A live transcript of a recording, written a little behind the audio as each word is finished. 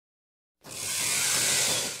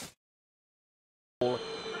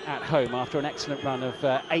home after an excellent run of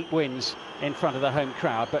 8 wins in front of the home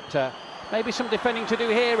crowd. But maybe some defending to do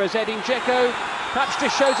here as Edin Dzeko perhaps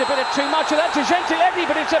just shows a bit of too much of that to Gentiletti,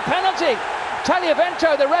 but it's a penalty.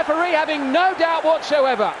 Tagliavento, the referee, having no doubt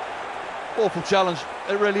whatsoever. Awful challenge,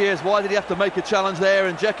 it really is. Why did he have to make a challenge there?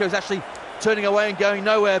 And Dzeko's actually turning away and going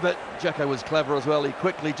nowhere, but Dzeko was clever as well. He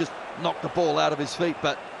quickly just knocked the ball out of his feet,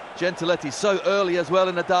 but Gentiletti so early as well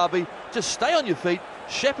in the derby. Just stay on your feet,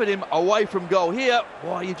 shepherd him away from goal. Here,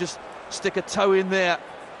 why you just stick a toe in there?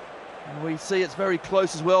 And we see it's very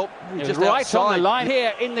close as well. Just right outside. On the line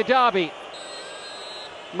here in the derby.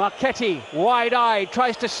 Marchetti, wide-eyed,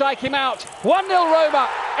 tries to psych him out. 1-0 Roma,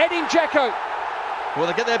 Edin Dzeko. Will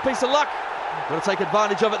they get their piece of luck? Got to take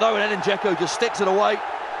advantage of it though, and Edin Dzeko just sticks it away.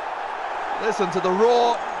 Listen to the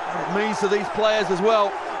roar it means to these players as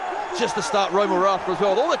well. Just to start Roma after as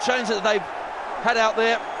well. All the changes that they've had out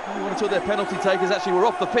there, one or two of their penalty takers actually were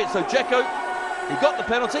off the pitch. So Dzeko, he got the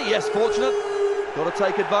penalty, yes, fortunate. Got to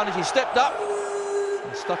take advantage, he stepped up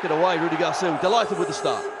and stuck it away. Rudy Garcia, delighted with the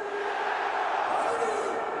start.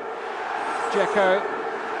 Dzeko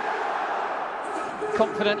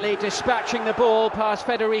confidently dispatching the ball past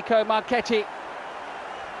Federico Marchetti.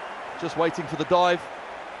 Just waiting for the dive.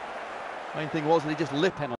 Main thing was that he just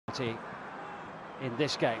lit penalty in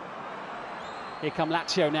this game. Here come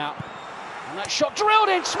Lazio now. And that shot drilled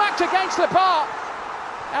in, smacked against the bar.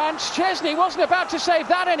 And Szczesny wasn't about to save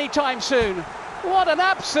that anytime soon. What an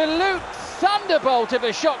absolute thunderbolt of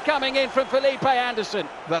a shot coming in from Felipe Anderson.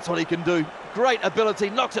 That's what he can do. Great ability,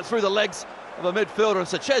 knocks it through the legs of a midfielder, and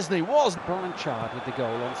Szczesny was. Brian Chard with the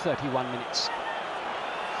goal on 31 minutes.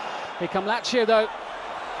 Here come Lazio though.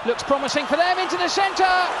 Looks promising for them into the centre.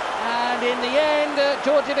 And in the end,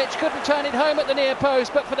 Djordjevic couldn't turn it home at the near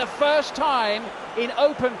post, but for the first time in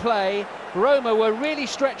open play, Roma were really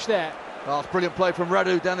stretched there. Oh, it's brilliant play from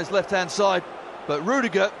Radu down his left-hand side. But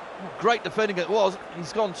Rudiger, great defending it was.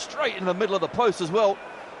 He's gone straight in the middle of the post as well.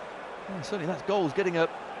 And certainly that goal's getting a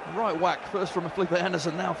right whack. First from Felipe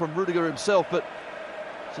Anderson, now from Rudiger himself. But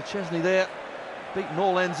Szczesny there, beaten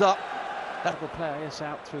all ends up. That player is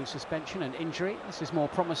out through suspension and injury. This is more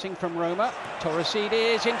promising from Roma.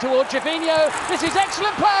 Torresidis in towards Gervinho. This is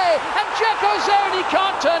excellent play, and Dzeko's there and he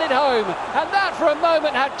can't turn it home. And that for a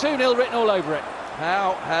moment had 2-0 written all over it.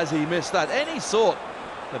 How has he missed that? Any sort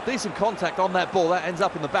of decent contact on that ball, that ends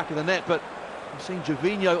up in the back of the net. But we've seen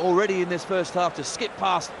Gervinho already in this first half to skip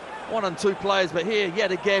past 1 and 2 players. But here,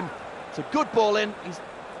 yet again, it's a good ball in. He's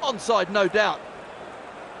onside, no doubt.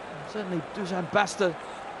 And certainly Dusan Basta,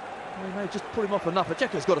 he may just put him off enough, but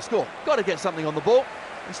Dzeko's got to score. Got to get something on the ball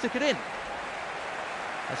and stick it in.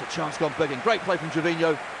 That's a chance gone begging. Great play from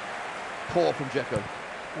Gervinho. Poor from Dzeko.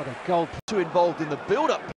 What a goal. Too involved in the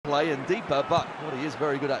build-up play and deeper, but what he is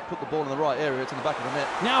very good at, put the ball in the right area, it's in the back of the net.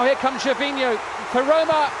 Now here comes Gervinho for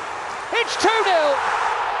Roma. It's 2-0.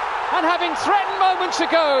 And having threatened moments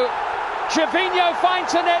ago, Gervinho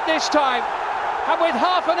finds the net this time. And with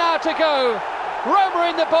half an hour to go, Roma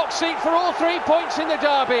in the box seat for all 3 points in the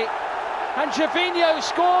derby. And Gervinho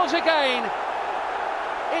scores again.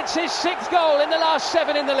 It's his 6th goal in the last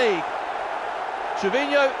 7 in the league.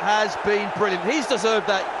 Gervinho has been brilliant. He's deserved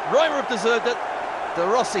that. Roma have deserved it. De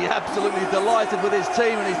Rossi absolutely delighted with his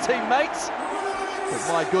team and his teammates. But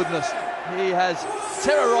my goodness, he has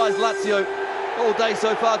terrorised Lazio all day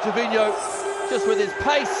so far. Gervinho, just with his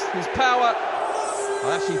pace, his power.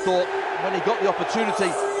 I actually thought when he got the opportunity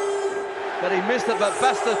that he missed it, but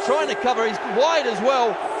Basta trying to cover. He's wide as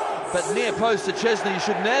well, but near post to Szczesny. He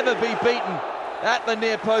should never be beaten at the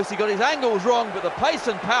near post. He got his angles wrong, but the pace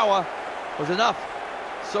and power was enough.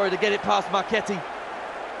 Sorry to get it past Marchetti.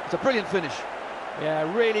 It's a brilliant finish.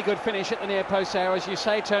 Yeah, really good finish at the near post there, as you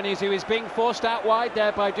say, Tony, who is being forced out wide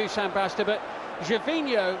there by Dusan Basta, but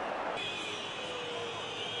Gervinho.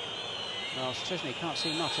 Well, Szczesny can't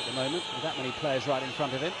see much at the moment with that many players right in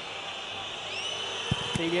front of him.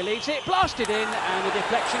 Delia leads it, blasted in, and the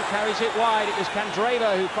deflection carries it wide. It was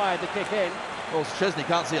Candreva who fired the kick in. Well, Szczesny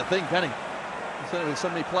can't see a thing, can he? Certainly with so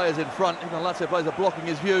many players in front, even the Lazio players are blocking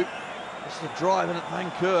his view. This is a drive in at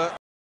Vancouver.